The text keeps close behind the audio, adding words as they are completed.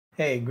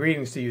Hey,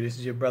 greetings to you. This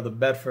is your brother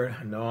Bedford.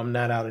 No, I'm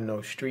not out in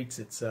those streets.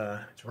 It's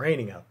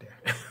raining out there.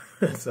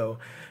 So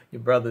your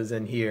brother's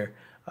in here.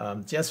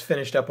 Just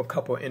finished up a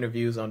couple of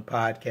interviews on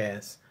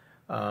podcasts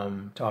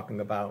talking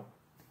about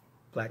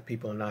black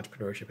people in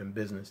entrepreneurship and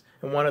business.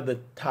 And one of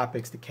the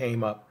topics that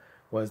came up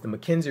was the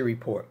McKinsey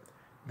Report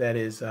that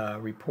is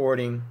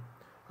reporting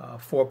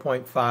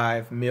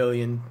 4.5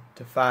 million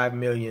to 5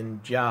 million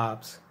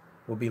jobs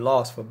will be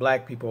lost for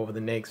black people over the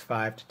next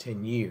 5 to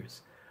 10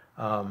 years.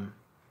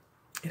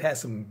 It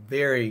has some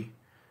very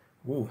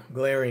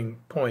glaring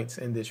points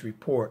in this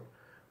report.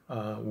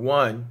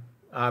 One,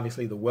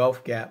 obviously the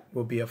wealth gap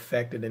will be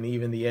affected, and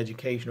even the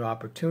educational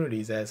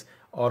opportunities as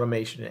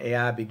automation and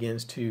AI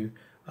begins to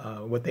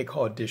what they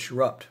call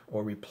disrupt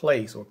or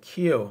replace or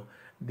kill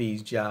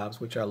these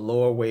jobs, which are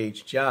lower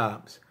wage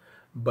jobs.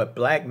 But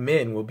black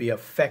men will be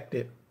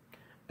affected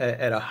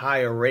at a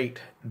higher rate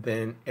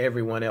than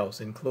everyone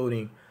else,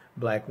 including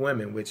black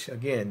women, which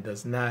again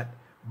does not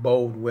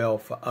bode well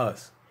for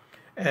us.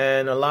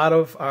 And a lot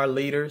of our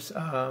leaders,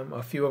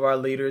 a few of our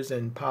leaders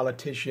and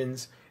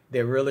politicians,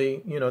 they're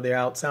really, they're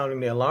out sounding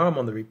the alarm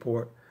on the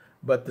report.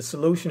 But the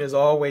solution is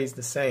always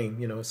the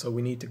same, so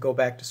we need to go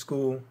back to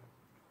school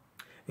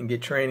and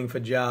get training for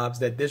jobs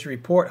that this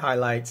report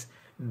highlights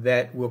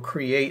that will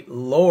create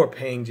lower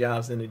paying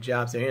jobs than the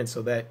jobs they're in,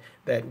 so that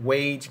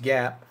wage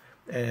gap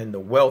and the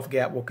wealth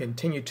gap will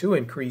continue to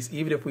increase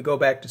even if we go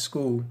back to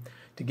school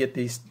to get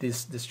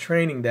this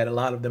training that a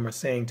lot of them are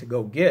saying to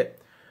go get.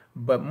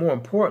 But more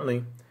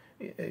importantly,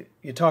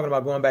 you're talking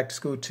about going back to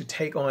school to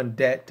take on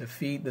debt, to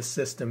feed the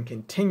system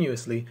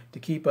continuously, to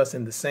keep us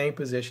in the same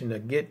position to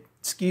get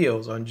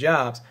skills on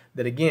jobs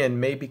that, again,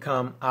 may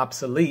become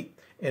obsolete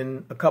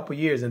in a couple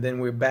years. And then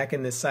we're back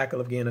in this cycle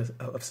again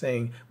of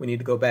saying we need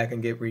to go back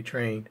and get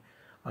retrained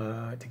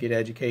to get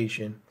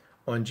education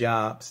on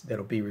jobs that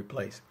will be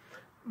replaced.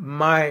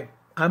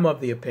 I'm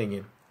of the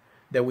opinion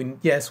that we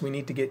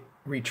need to get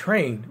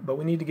retrained, but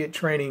we need to get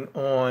training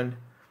on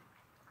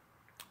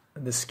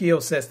the skill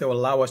sets that will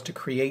allow us to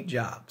create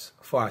jobs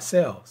for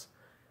ourselves.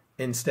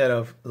 Instead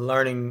of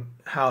learning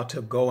how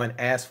to go and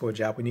ask for a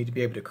job, we need to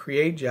be able to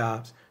create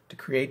jobs, to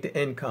create the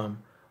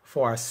income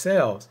for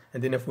ourselves.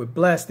 And then if we're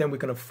blessed, then we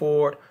can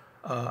afford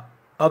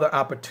other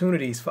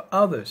opportunities for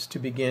others to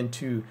begin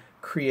to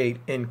create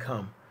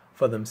income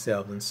for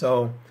themselves. And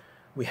so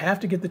we have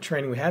to get the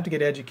training, we have to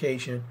get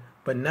education,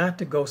 but not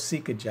to go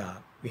seek a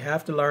job. We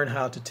have to learn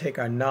how to take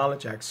our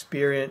knowledge, our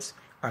experience,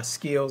 our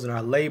skills, and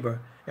our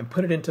labor and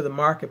put it into the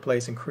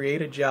marketplace and create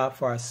a job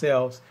for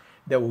ourselves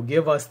that will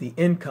give us the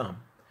income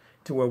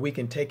to where we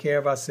can take care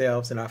of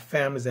ourselves and our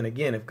families. And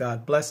again, if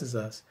God blesses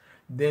us,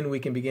 then we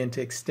can begin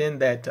to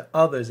extend that to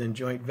others in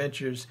joint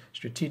ventures,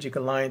 strategic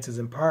alliances,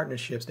 and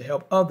partnerships to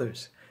help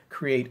others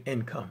create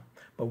income.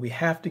 But we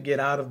have to get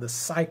out of the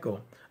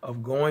cycle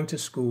of going to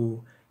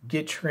school,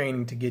 get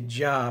training to get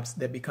jobs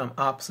that become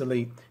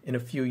obsolete in a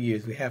few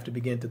years. We have to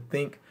begin to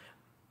think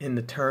in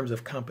the terms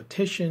of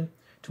competition,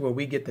 to where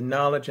we get the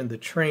knowledge and the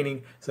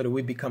training so that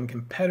we become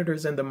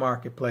competitors in the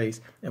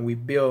marketplace and we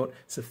build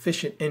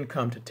sufficient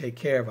income to take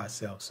care of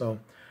ourselves. So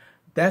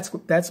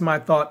that's my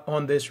thought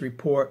on this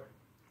report.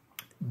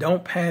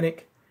 Don't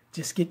panic.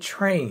 Just get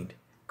trained.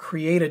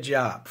 Create a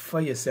job for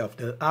yourself.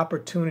 The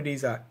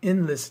opportunities are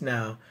endless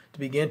now to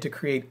begin to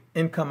create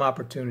income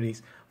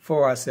opportunities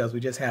for ourselves. We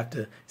just have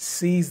to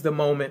seize the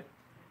moment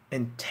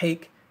and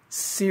take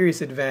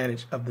serious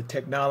advantage of the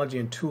technology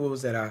and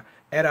tools that are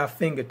at our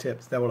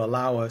fingertips that will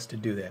allow us to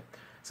do that.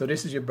 So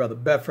this is your brother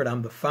Bedford.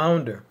 I'm the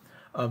founder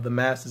of the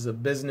Masters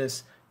of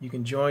Business. You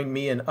can join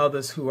me and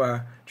others who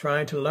are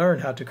trying to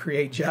learn how to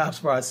create jobs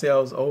for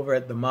ourselves over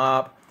at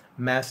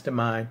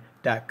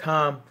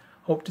themobmastermind.com.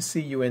 Hope to see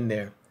you in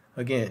there.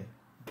 Again,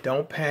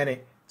 don't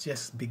panic.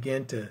 Just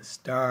begin to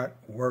start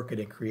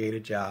working and create a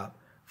job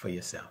for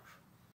yourself.